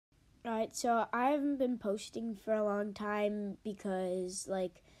Alright, so I haven't been posting for a long time because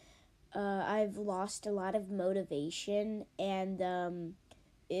I've lost a lot of motivation and the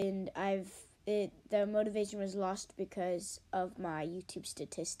motivation was lost because of my YouTube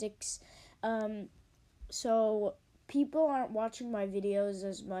statistics. Um, so people aren't watching my videos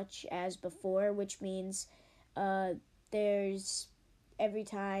as much as before, which means uh, there's every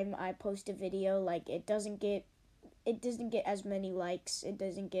time I post a video, like it doesn't get as many likes, it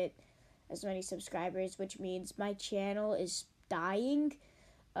doesn't get as many subscribers, which means my channel is dying.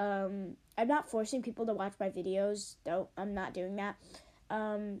 I'm not forcing people to watch my videos, though. I'm not doing that.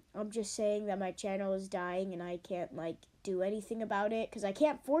 I'm just saying that my channel is dying and I can't do anything about it because I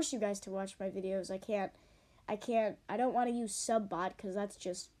can't force you guys to watch my videos. I don't want to use Subbot because that's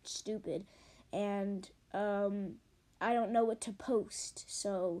just stupid, and I don't know what to post.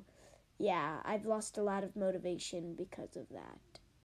 So yeah, I've lost a lot of motivation because of that.